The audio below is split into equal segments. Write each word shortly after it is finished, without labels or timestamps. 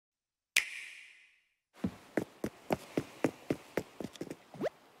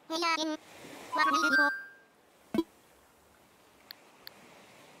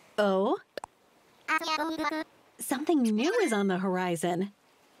Oh? Something new is on the horizon.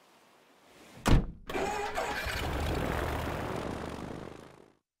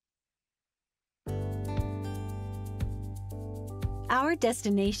 Our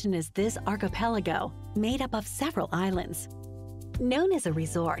destination is this archipelago, made up of several islands. Known as a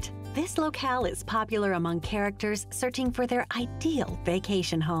resort, this locale is popular among characters searching for their ideal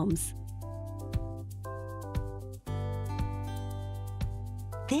vacation homes.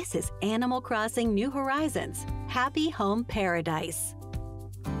 This is Animal Crossing New Horizons, Happy Home Paradise.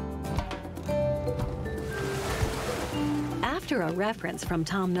 After a reference from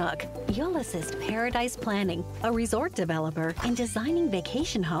Tom Nook, you'll assist Paradise Planning, a resort developer, in designing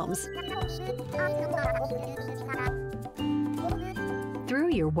vacation homes.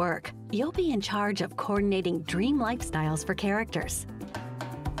 Through your work, you'll be in charge of coordinating dream lifestyles for characters.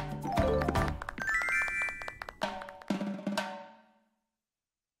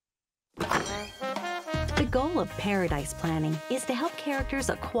 The goal of Paradise Planning is to help characters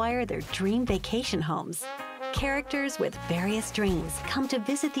acquire their dream vacation homes. Characters with various dreams come to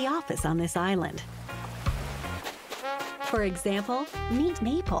visit the office on this island. For example, meet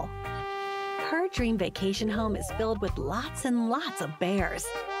Maple. Her dream vacation home is filled with lots and lots of bears.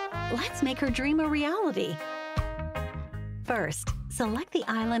 Let's make her dream a reality. First, select the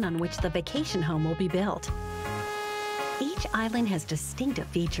island on which the vacation home will be built. Each island has distinctive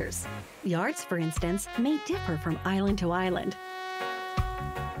features. Yards, for instance, may differ from island to island.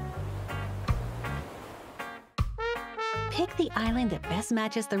 Pick the island that best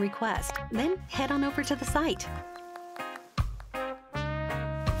matches the request, then head on over to the site.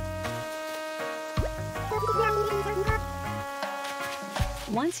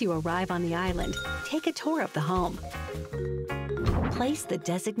 Once you arrive on the island, take a tour of the home. Place the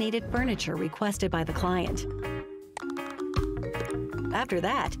designated furniture requested by the client. After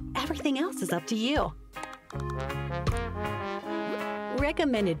that, everything else is up to you.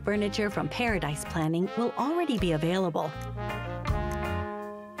 Recommended furniture from Paradise Planning will already be available.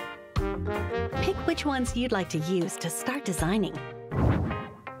 Pick which ones you'd like to use to start designing.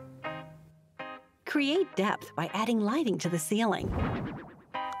 Create depth by adding lighting to the ceiling.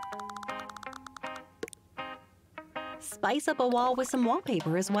 Spice up a wall with some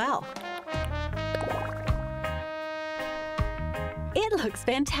wallpaper as well. It looks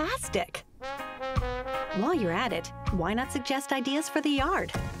fantastic! While you're at it, why not suggest ideas for the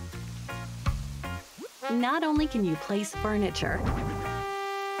yard? Not only can you place furniture,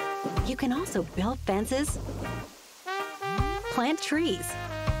 you can also build fences, plant trees,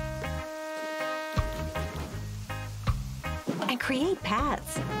 and create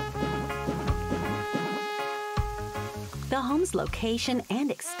paths. The home's location and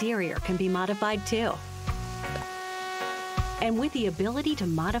exterior can be modified too. And with the ability to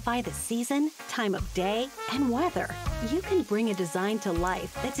modify the season, time of day, and weather, you can bring a design to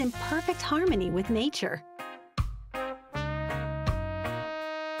life that's in perfect harmony with nature.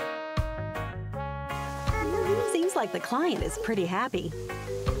 Seems like the client is pretty happy.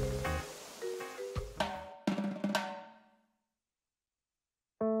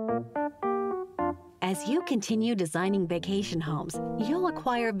 As you continue designing vacation homes, you'll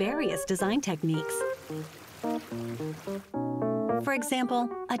acquire various design techniques. For example,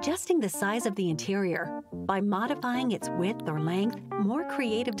 adjusting the size of the interior. By modifying its width or length, more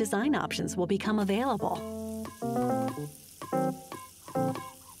creative design options will become available.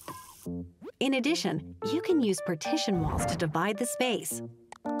 In addition, you can use partition walls to divide the space.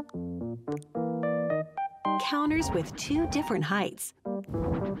 Counters with 2 different heights.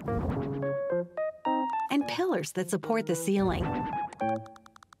 And pillars that support the ceiling.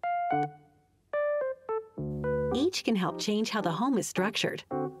 Each can help change how the home is structured.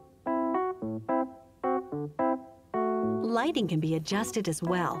 Lighting can be adjusted as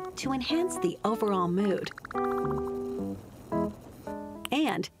well to enhance the overall mood.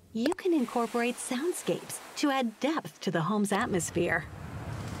 And you can incorporate soundscapes to add depth to the home's atmosphere.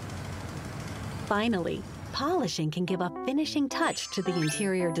 Finally, polishing can give a finishing touch to the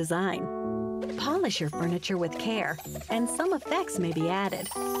interior design. Polish your furniture with care, and some effects may be added.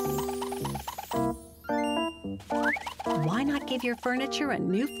 Why not give your furniture a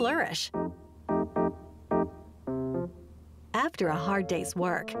new flourish? After a hard day's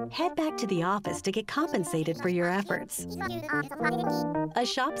work, head back to the office to get compensated for your efforts. A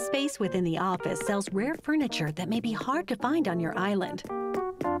shop space within the office sells rare furniture that may be hard to find on your island.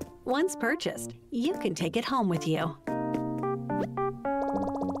 Once purchased, you can take it home with you.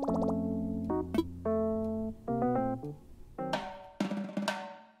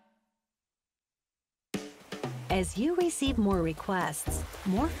 As you receive more requests,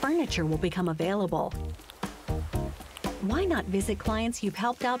 more furniture will become available. Why not visit clients you've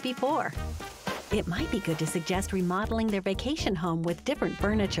helped out before? It might be good to suggest remodeling their vacation home with different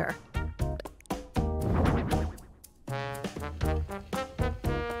furniture.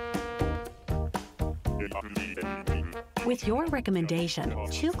 With your recommendation,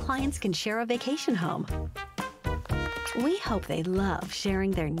 2 clients can share a vacation home. We hope they love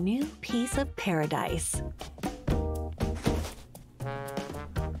sharing their new piece of paradise.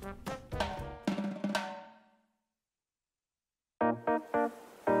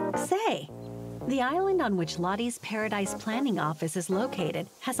 Say, the island on which Lottie's Paradise Planning Office is located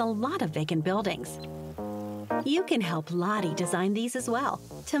has a lot of vacant buildings. You can help Lottie design these as well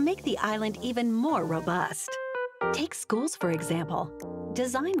to make the island even more robust. Take schools, for example.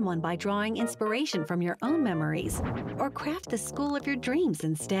 Design one by drawing inspiration from your own memories, or craft the school of your dreams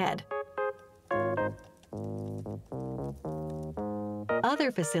instead.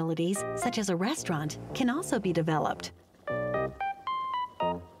 Other facilities, such as a restaurant, can also be developed.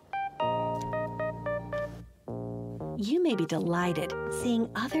 You may be delighted seeing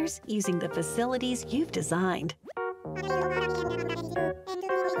others using the facilities you've designed.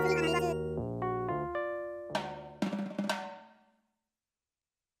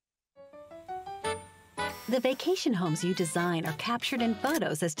 The vacation homes you design are captured in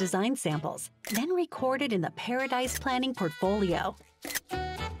photos as design samples, then recorded in the Paradise Planning portfolio.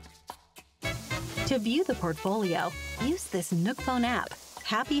 To view the portfolio, use this Nook phone app,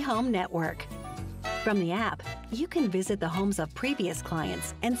 Happy Home Network. From the app, you can visit the homes of previous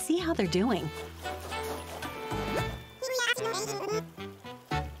clients and see how they're doing.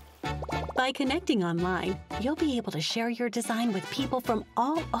 By connecting online, you'll be able to share your design with people from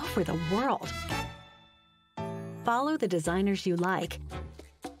all over the world. Follow the designers you like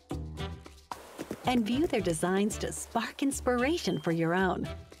and view their designs to spark inspiration for your own.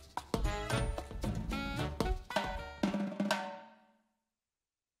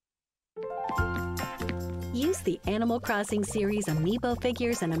 Use the Animal Crossing series Amiibo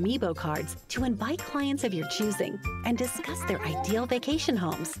figures and Amiibo cards to invite clients of your choosing and discuss their ideal vacation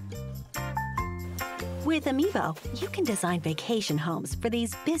homes. With Amiibo, you can design vacation homes for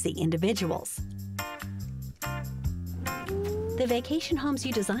these busy individuals. The vacation homes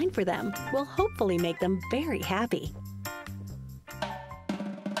you design for them will hopefully make them very happy.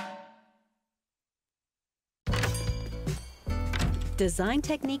 Design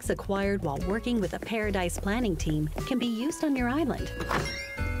techniques acquired while working with a Paradise Planning team can be used on your island.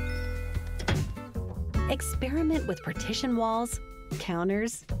 Experiment with partition walls,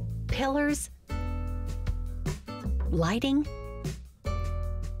 counters, pillars, lighting,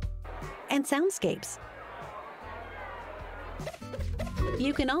 and soundscapes.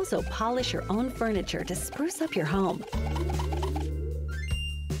 You can also polish your own furniture to spruce up your home.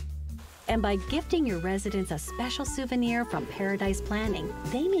 And by gifting your residents a special souvenir from Paradise Planning,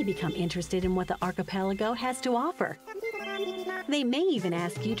 they may become interested in what the archipelago has to offer. They may even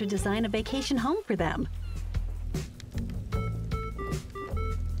ask you to design a vacation home for them.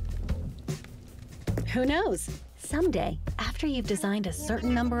 Who knows? Someday, after you've designed a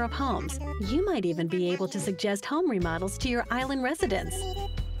certain number of homes, you might even be able to suggest home remodels to your island residents.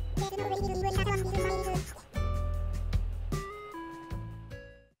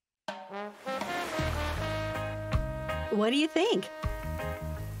 What do you think?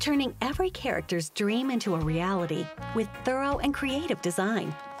 Turning every character's dream into a reality with thorough and creative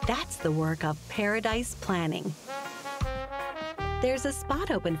design. That's the work of Paradise Planning. There's a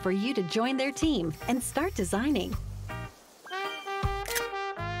spot open for you to join their team and start designing.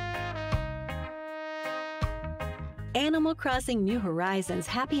 Animal Crossing New Horizons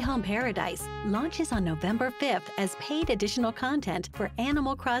Happy Home Paradise launches on November 5th as paid additional content for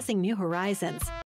Animal Crossing New Horizons.